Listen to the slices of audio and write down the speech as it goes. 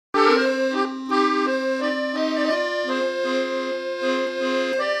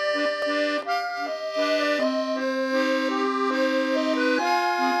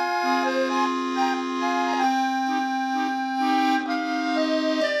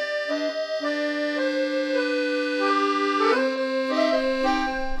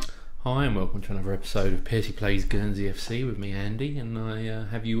Hi and welcome to another episode of Piercy Plays Guernsey FC with me, Andy, and I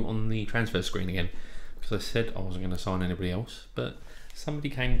have you on the transfer screen again because I said I wasn't going to sign anybody else, but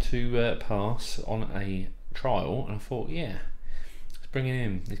somebody came to pass on a trial and I thought, yeah, let's bring him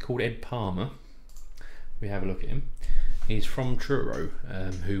in. He's called Ed Palmer. We have a look at him. He's from Truro,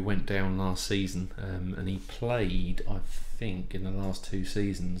 who went down last season, and he played, I think, in the last 2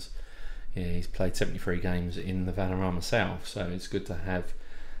 seasons. Yeah, he's played 73 games in the Vanarama South, so it's good to have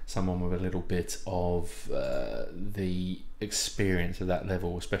someone with a little bit of the experience of that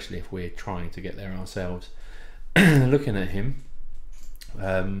level, especially if we're trying to get there ourselves. Looking at him,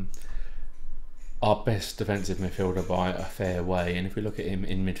 our best defensive midfielder by a fair way, and if we look at him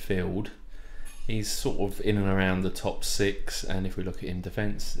in midfield, he's sort of in and around the top 6, and if we look at him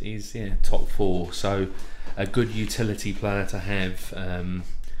defence, he's top 4, so a good utility player to have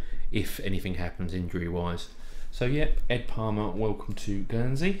if anything happens injury wise. So yeah, Ed Palmer, welcome to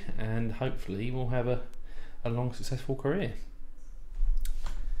Guernsey, and hopefully we'll have a long successful career.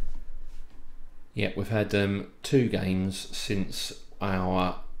 Yeah, we've had 2 games since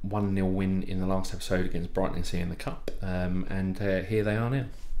our 1-0 win in the last episode against Brightlingsea in the Cup, and here they are now.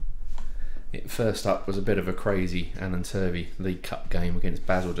 First up was a bit of a crazy Alan Turvey League Cup game against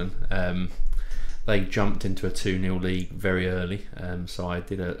Basildon. They jumped into a 2-0 lead very early, so I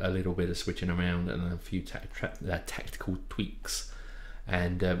did a little bit of switching around and a few tactical tweaks,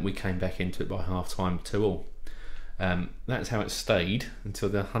 and we came back into it by half-time 2-2. That's how it stayed until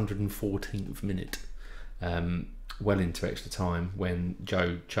the 114th minute, well into extra time, when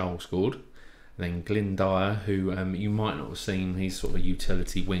Joe Charles scored. And then Glyn Dyer, who you might not have seen, he's sort of a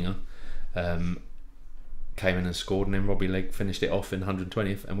utility winger, came in and scored, and then Robbie Legg finished it off in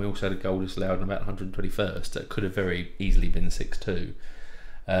 120th, and we also had a goal disallowed in about 121st that could have very easily been 6-2.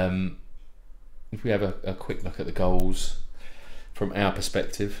 If we have a quick look at the goals from our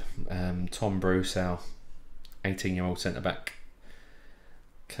perspective, Tom Bruce, our 18-year-old centre-back,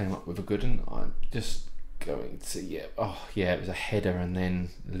 came up with a good one. I'm just going to, it was a header and then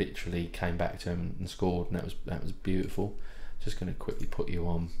literally came back to him and scored, and that was beautiful. Just going to quickly put you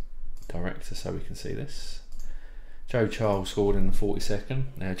on director so we can see this. Joe Charles scored in the 42nd.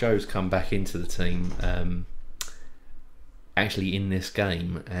 Now Joe's come back into the team actually in this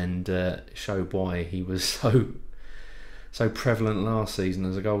game, and showed why he was so prevalent last season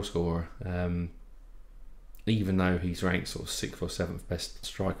as a goal scorer, even though he's ranked sort of 6th or 7th best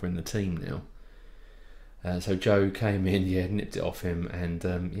striker in the team now. So Joe came in, nipped it off him, and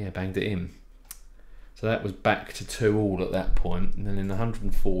banged it in. So that was back to 2-2 at that point, and then in the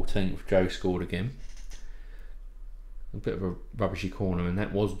 114th, Joe scored again. A bit of a rubbishy corner, and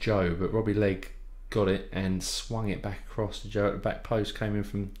that was Joe, but Robbie Legg got it and swung it back across to Joe at the back post, came in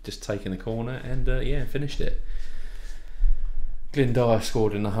from just taking the corner, and finished it. Glyn Dyer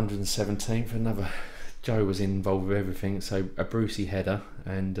scored in the 117th, another Joe was involved with everything, so a Brucey header,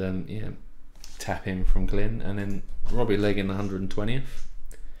 and tap in from Glyn, and then Robbie Legg in the 120th.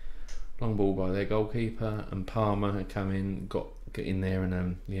 Long ball by their goalkeeper, and Palmer had come in, got in there,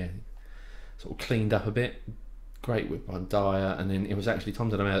 and sort of cleaned up a bit. Great whip by Dyer, and then it was actually Tom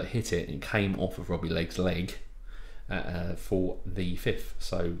Dunham that hit it, and it came off of Robbie Legg's leg for the 5th.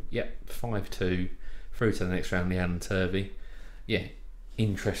 So 5-2 through to the next round. Leanne and Turvey.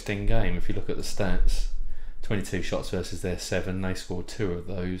 Interesting game. If you look at the stats, 22 shots versus their 7. They scored 2 of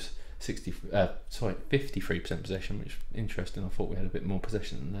those. 53% possession, which is interesting. I thought we had a bit more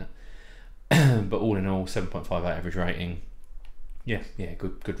possession than that. But all in all, 7.58 average rating.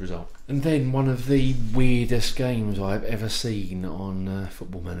 Good result. And then one of the weirdest games I've ever seen on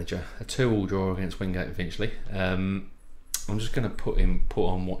Football Manager, a 2-2 draw against Wingate and Finchley. I'm just going to put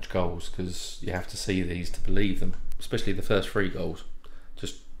on watch goals, because you have to see these to believe them, especially the first 3 goals.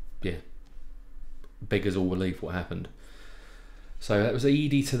 Just big as all belief what happened. So that was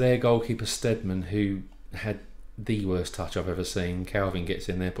Edie to their goalkeeper Stedman, who had the worst touch I've ever seen. Calvin gets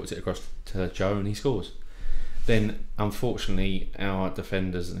in there, puts it across to Joe, and he scores. Then, unfortunately, our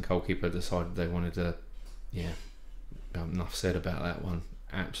defenders and the goalkeeper decided they wanted to, enough said about that one.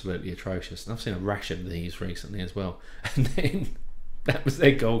 Absolutely atrocious. And I've seen a rash of these recently as well. And then that was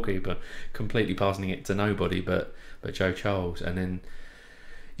their goalkeeper completely passing it to nobody but Joe Charles. And then,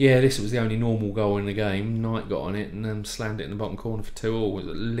 this was the only normal goal in the game. Knight got on it and slammed it in the bottom corner for 2-2. It was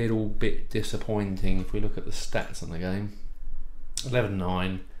a little bit disappointing if we look at the stats on the game.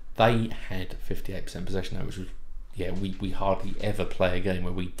 11-9. They had 58% possession, which was, we hardly ever play a game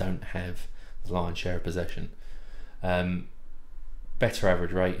where we don't have the lion's share of possession. Better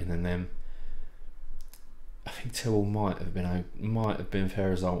average rating than them. I think 2-2 might have been a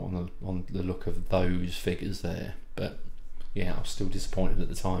fair result on the look of those figures there, but I was still disappointed at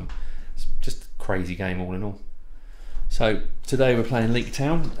the time. It's just a crazy game all in all. So today we're playing Leek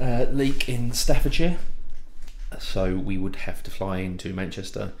Town, Leek in Staffordshire. So we would have to fly into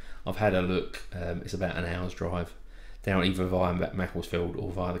Manchester. I've had a look. It's about an hour's drive down either via Macclesfield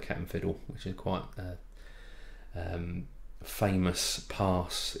or via the Cat and Fiddle, which is quite a famous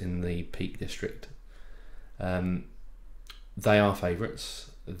pass in the Peak District. They are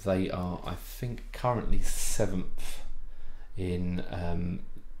favourites. They are, I think, currently 7th in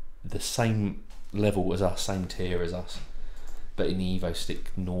the same level as us, same tier as us, but in the Evo Stick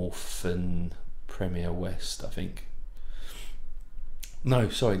North and Premier West, I think. No,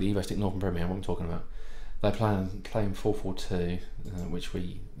 sorry, the Evo Stick North and Premier, what I'm talking about. They're playing 4-4-2, which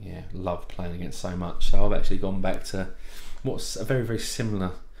we love playing against so much. So I've actually gone back to what's a very, very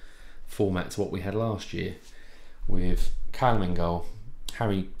similar format to what we had last year, with Callum in goal,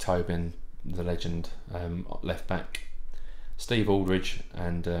 Harry Tobin, the legend, left back, Steve Aldridge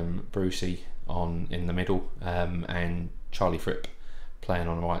and Brucey in the middle, and Charlie Fripp playing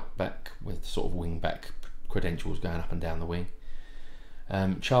on right back with sort of wing back credentials going up and down the wing.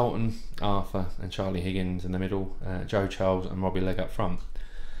 Charlton, Arthur and Charlie Higgins in the middle, Joe Charles and Robbie Legg up front.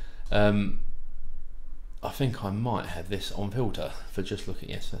 I think I might have this on filter for just looking.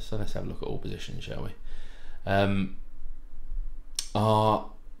 Yes, so let's have a look at all positions, shall we? Our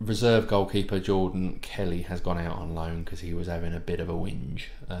reserve goalkeeper Jordan Kelly has gone out on loan because he was having a bit of a whinge.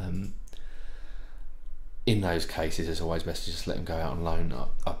 In those cases, it's always best to just let him go out on loan.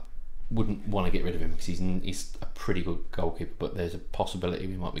 I wouldn't want to get rid of him because he's a pretty good goalkeeper, but there's a possibility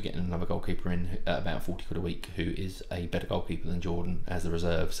we might be getting another goalkeeper in at about 40 quid a week who is a better goalkeeper than Jordan as the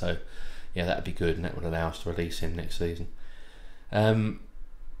reserve. So yeah, that'd be good, and that would allow us to release him next season. I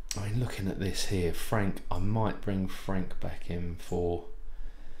mean, looking at this here, Frank, I might bring Frank back in for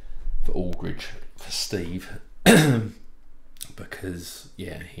Aldridge, for Steve, because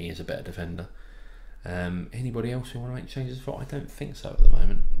yeah, he is a better defender. Anybody else who want to make changes for? I don't think so at the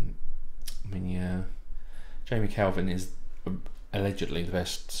moment. I mean, yeah, Jamie Calvin is allegedly the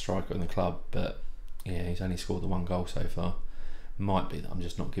best striker in the club, but yeah, he's only scored the 1 goal so far. Might be that I'm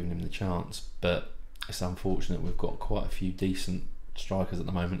just not giving him the chance, but it's unfortunate. We've got quite a few decent strikers at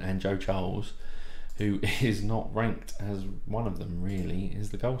the moment, and Joe Charles, who is not ranked as one of them really, is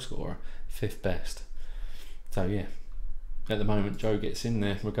the goal scorer, 5th best. So yeah, at the moment Joe gets in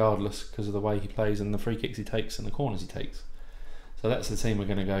there regardless because of the way he plays and the free kicks he takes and the corners he takes. So that's the team we're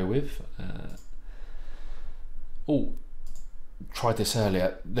going to go with. Tried this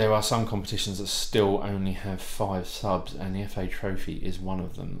earlier. There are some competitions that still only have 5 subs, and the FA Trophy is one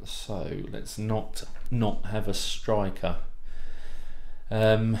of them. So let's not have a striker.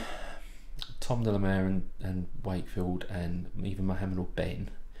 Tom Delamere and Wakefield and even Mohammed or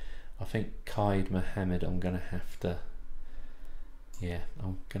Ben. I think Qaid Mohammed, I'm going to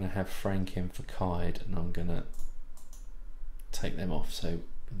have Frank in for Qaid, and I'm going to take them off so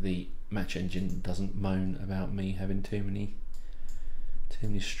the match engine doesn't moan about me having too many too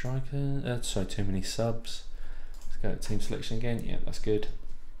many subs. Let's go to team selection again. Yeah, that's good.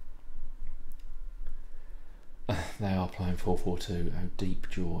 They are playing 4-4-2. Oh, deep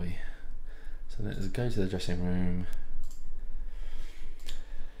joy. So let's go to the dressing room.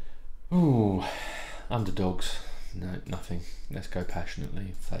 Ooh, underdogs. No, nothing. Let's go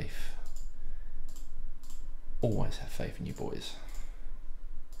passionately. Faith. Always have faith in you boys.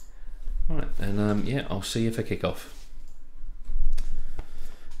 Right, and yeah, I'll see you for kickoff.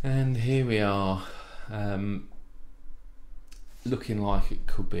 And here we are. Looking like it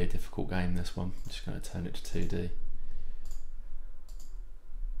could be a difficult game, this one. I'm just going to turn it to 2D.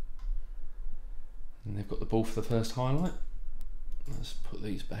 And they've got the ball for the first highlight. Let's put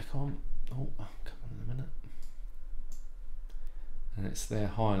these back on. Oh, come on a minute. And it's their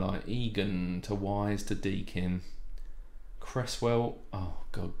highlight. Egan to Wise to Deakin. Cresswell. Oh,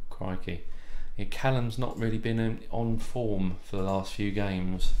 God, crikey. Yeah, Callum's not really been on form for the last few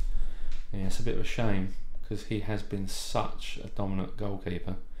games. Yeah, it's a bit of a shame because he has been such a dominant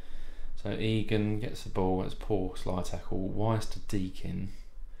goalkeeper. So Egan gets the ball. It's poor slide tackle. Wise to Deakin.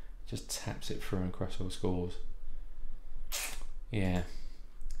 Just taps it through and Cresswell scores. Yeah.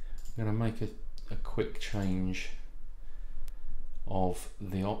 I'm going to make a quick change of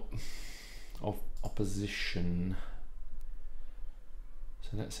the opposition. So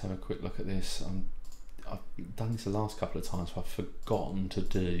let's have a quick look at this. I've done this the last couple of times, so I've forgotten to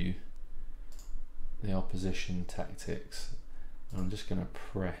do the opposition tactics. And I'm just going to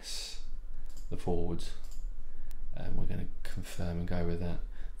press the forwards, and we're going to confirm and go with that.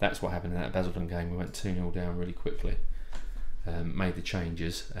 That's what happened in that Basildon game. We went 2-0 down really quickly, made the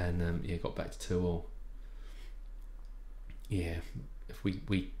changes, and yeah, got back to 2-2. Yeah, if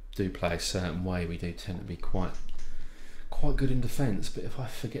we do play a certain way, we do tend to be quite good in defence, but if I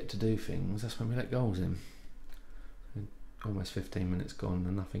forget to do things, that's when we let goals in. Almost 15 minutes gone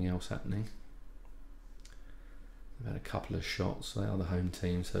and nothing else happening. They've had a couple of shots. They are the home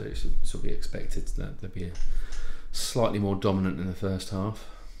team, so it should sort of be expected that they'll be slightly more dominant in the first half.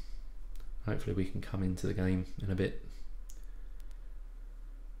 Hopefully we can come into the game in a bit.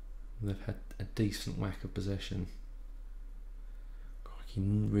 They've had a decent whack of possession. Crikey,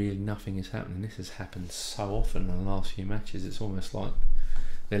 really nothing is happening. This has happened so often in the last few matches, it's almost like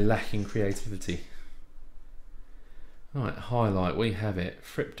they're lacking creativity. Right, highlight, we have it.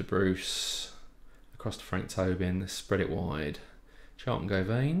 Fripp to Bruce, across to Frank Tobin, spread it wide. Charlton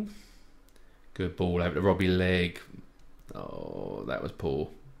Govain. Good ball over to Robbie Legg. Oh, that was poor.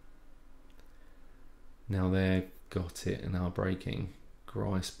 Now they've got it and are breaking.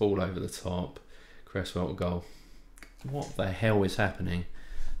 Grice, ball over the top. Cresswell goal. What the hell is happening?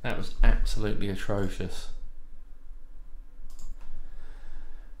 That was absolutely atrocious.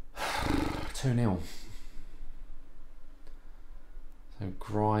 2-0. So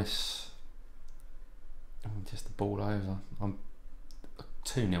Grice, just the ball over. I'm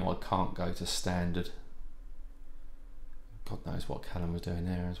 2-0. I can't go to standard. God knows what Callum was doing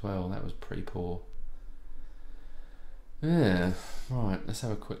there as well. That was pretty poor. Yeah, right. Let's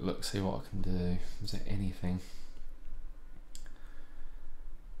have a quick look, see what I can do. Is there anything?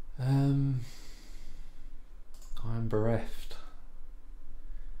 I'm bereft.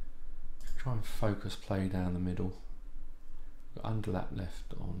 Try and focus play down the middle. Got underlap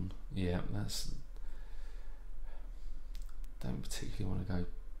left on. Yeah, that's. Don't particularly want to go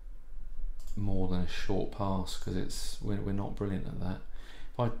more than a short pass because we're not brilliant at that.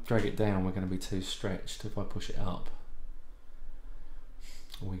 If I drag it down, we're going to be too stretched. If I push it up,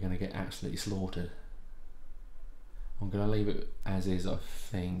 we're going to get absolutely slaughtered. I'm going to leave it as is, I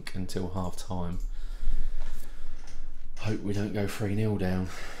think, until half time. Hope we don't go 3-0 down.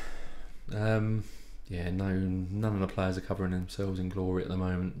 Yeah, none of the players are covering themselves in glory at the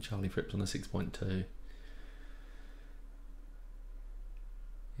moment. Charlie Fripp's on a 6.2.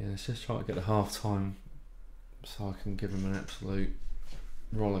 Yeah, let's just try to get the half time so I can give them an absolute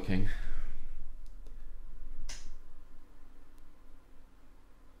rollicking.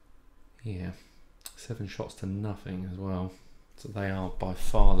 Yeah, 7 shots to nothing as well. So they are by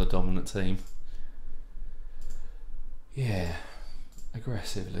far the dominant team. Yeah,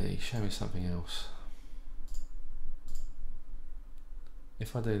 aggressively, show me something else.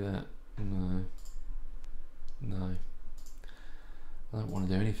 If I do that, no. I don't want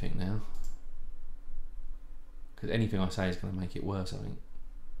to do anything now. Because anything I say is going to make it worse, I think.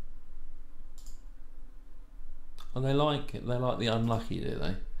 Oh, they like it. They like the unlucky, do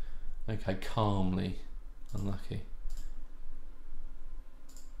they? Okay, calmly unlucky.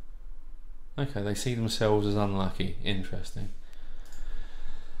 Okay, they see themselves as unlucky. Interesting.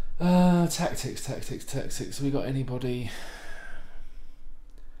 Tactics. We got anybody?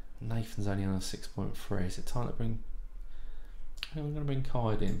 Nathan's only on a 6.3. Is it time to bring? I'm going to bring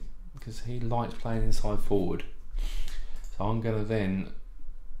Kide in because he likes playing inside forward. So I'm going to then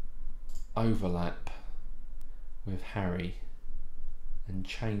overlap with Harry and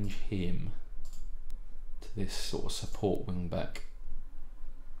change him to this sort of support wing back.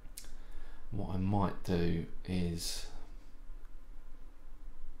 What I might do is,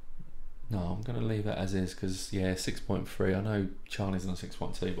 no, I'm going to leave it as is because yeah, 6.3. I know Charlie's on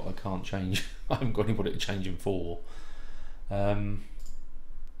 6.2, but I can't change. I haven't got anybody to change him for.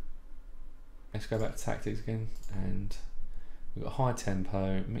 Let's go back to tactics again, and we've got high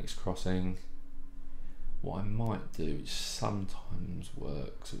tempo, mixed crossing. What I might do, which sometimes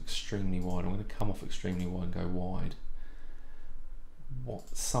works, extremely wide. I'm going to come off extremely wide and go wide.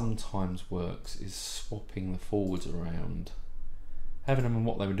 What sometimes works is swapping the forwards around, having them on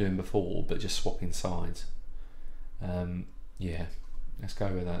what they were doing before, but just swapping sides. Yeah, let's go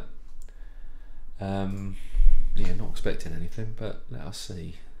with that. Yeah, not expecting anything, but let us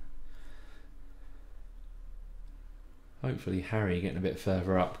see. Hopefully Harry, getting a bit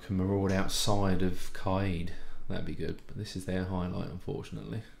further up, can maraud outside of Kaid. That'd be good, but this is their highlight,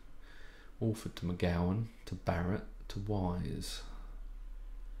 unfortunately. Walford to McGowan, to Barrett, to Wise.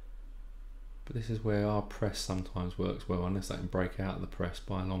 But this is where our press sometimes works well, unless they can break out of the press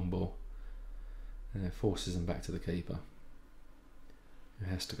by a long ball. And it forces them back to the keeper, who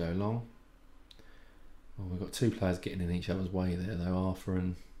has to go long. Well, we've got 2 players getting in each other's way there, though. Arthur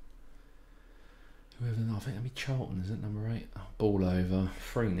and whoever. I think that'd be Charlton, is it, number 8? Oh, ball over,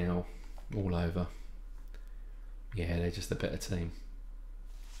 3-0, all over. Yeah, they're just a better team.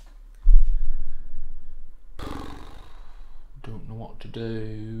 Don't know what to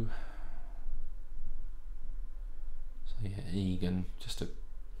do. So yeah, Egan, just a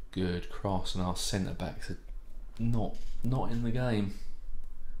good cross, and our centre backs are not in the game.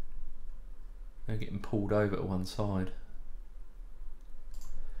 They're getting pulled over to one side.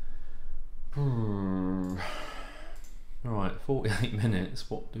 Right, 48 minutes.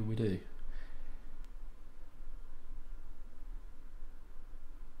 What do we do?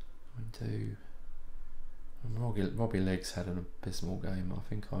 Robbie Legg's had an abysmal game. I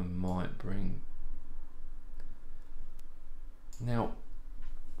think I might bring. Now,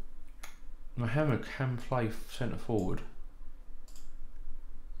 Mohammed can play centre forward.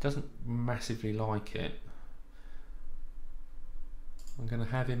 Doesn't massively like it. I'm going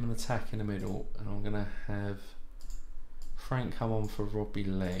to have him an attack in the middle, and I'm going to have Frank come on for Robbie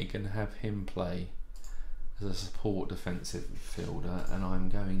Legg and have him play as a support defensive fielder, and I'm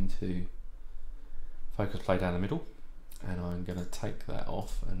going to focus play down the middle, and I'm going to take that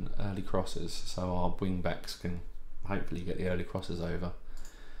off and early crosses, so our wing backs can hopefully get the early crosses over.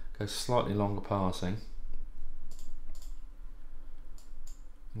 Go slightly longer passing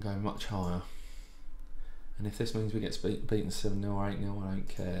and go much higher. And if this means we get beaten 7-0 or 8-0, I don't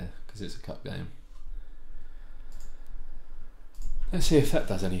care, because it's a cup game. Let's see if that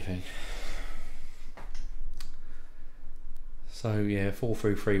does anything. So yeah,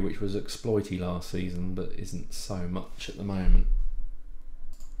 4-3-3, which was exploity last season, but isn't so much at the moment.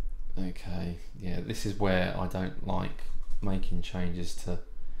 Okay, yeah, this is where I don't like making changes to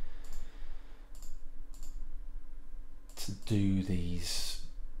do these.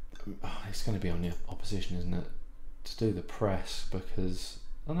 It's going to be on the opposition, isn't it? To do the press, because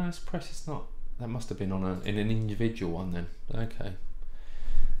this press is not. That must have been on in an individual one then. Okay.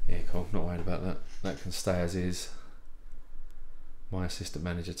 Yeah, cool. Not worried about that. That can stay as is. My assistant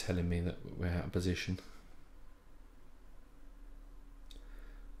manager telling me that we're out of position.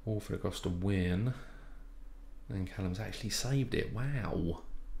 Walford across to win. And Callum's actually saved it. Wow.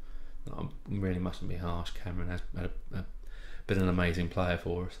 I really mustn't be harsh. Cameron has been an amazing player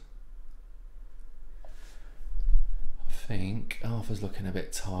for us. I think Arthur's looking a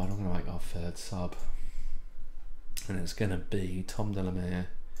bit tired. I'm going to make our third sub. And it's going to be Tom Delamere,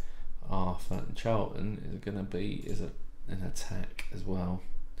 Arthur, and Charlton is going to be an attack as well.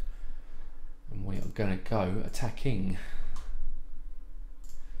 And we are going to go attacking.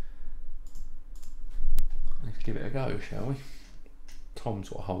 Let's give it a go, shall we? Tom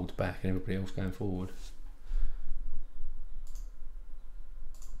sort of holds back and everybody else going forward.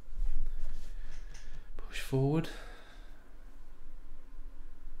 Push forward.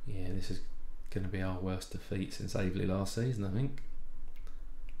 Yeah, this is going to be our worst defeat since Aveley last season, I think.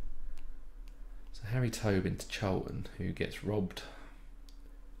 So Harry Tobin to Charlton, who gets robbed.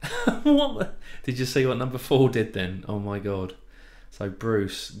 What? Did you see what number 4 did then? Oh my god. So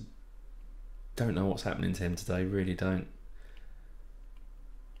Bruce, don't know what's happening to him today, really don't.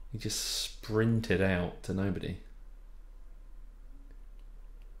 He just sprinted out to nobody.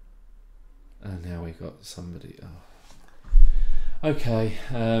 And now we've got somebody. Oh. Okay,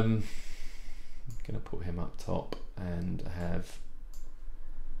 I'm going to put him up top and have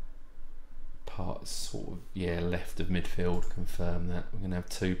parts sort of left of midfield. Confirm that we're going to have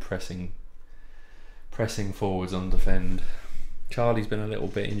 2 pressing forwards on defend. Charlie's been a little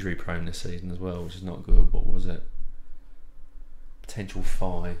bit injury prone this season as well, which is not good. What was it? Potential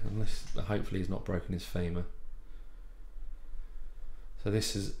 5, unless hopefully he's not broken his femur. So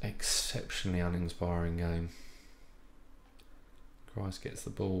this is exceptionally uninspiring game. Grice gets the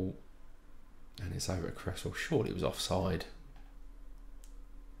ball and it's over at Cresswell. Surely it was offside.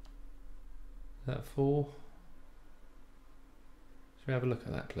 Is that 4? Should we have a look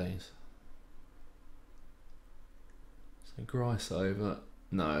at that, please? So Grice over.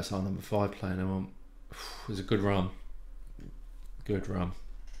 No, it's our number 5 playing him on. It was a good run. Good run.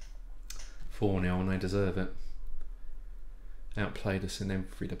 4-0 and they deserve it. Outplayed us in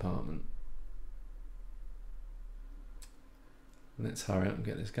every department. Let's hurry up and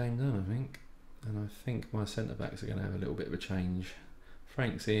get this game done, I think. And I think my centre backs are going to have a little bit of a change.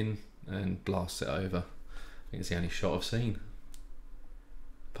 Frank's in and blasts it over. I think it's the only shot I've seen.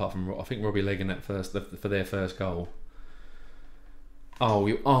 Apart from, I think Robbie Legg in that for their first goal. Oh,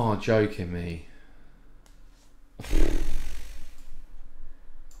 you are joking me.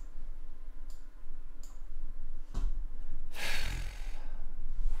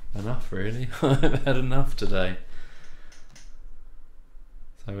 Enough, really. I've had enough today.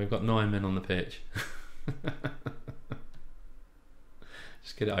 So we've got 9 men on the pitch.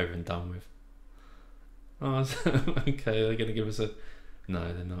 Just get it over and done with. Oh, okay, they're going to give us a...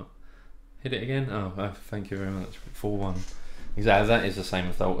 No, they're not. Hit it again? Oh, thank you very much. 4-1. Exactly, that is the same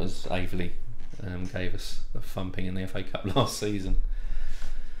result as Averley gave us the thumping in the FA Cup last season.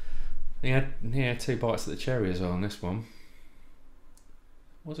 He had 2 bites at the cherry as well on this one.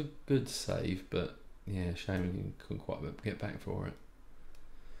 Was a good save, but yeah, shame he couldn't quite get back for it.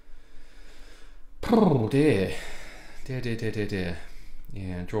 Oh dear. Dear.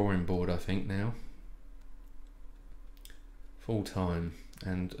 Yeah, drawing board I think now. Full time,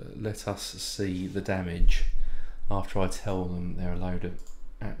 and let us see the damage after I tell them they're a load of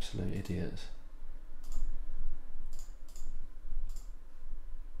absolute idiots.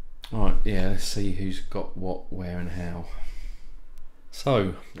 Right, yeah, let's see who's got what, where and how.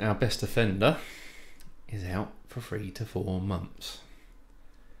 So, our best offender is out for 3 to 4 months.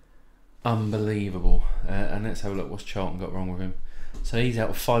 Unbelievable. And let's have a look what's Charlton got wrong with him. So he's out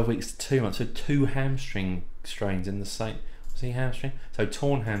for 5 weeks to 2 months. So 2 hamstring strains in the same. Was he hamstring? So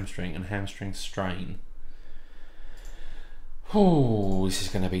torn hamstring and hamstring strain. Oh, this is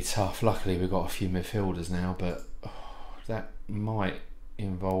going to be tough. Luckily we've got a few midfielders now, but that might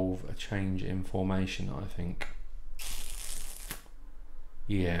involve a change in formation, I think.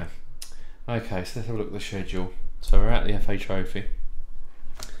 Yeah. Okay, so let's have a look at the schedule. So we're at the FA Trophy.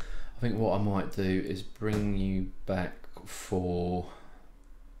 I think what I might do is bring you back for...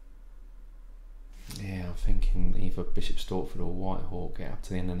 Yeah, I'm thinking either Bishop Stortford or Whitehawk, get up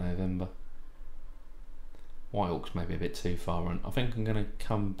to the end of November. Whitehawk's maybe a bit too far on. I think I'm going to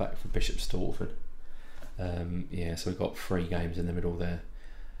come back for Bishop Stortford. Yeah, so we've got 3 games in the middle there.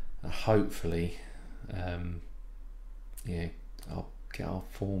 Hopefully, yeah, I'll get our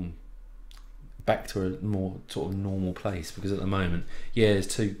form back to a more sort of normal place, because at the moment, yeah, there's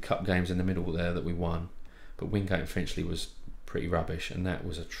 2 cup games in the middle there that we won, but Wingate and Finchley was pretty rubbish, and that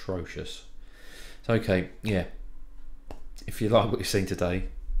was atrocious. So okay, yeah, if you like what you've seen today,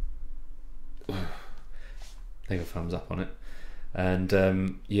 leave a thumbs up on it,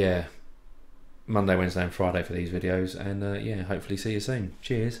 and yeah, Monday, Wednesday and Friday for these videos, and yeah, hopefully see you soon.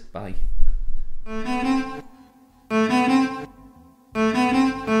 Cheers, bye.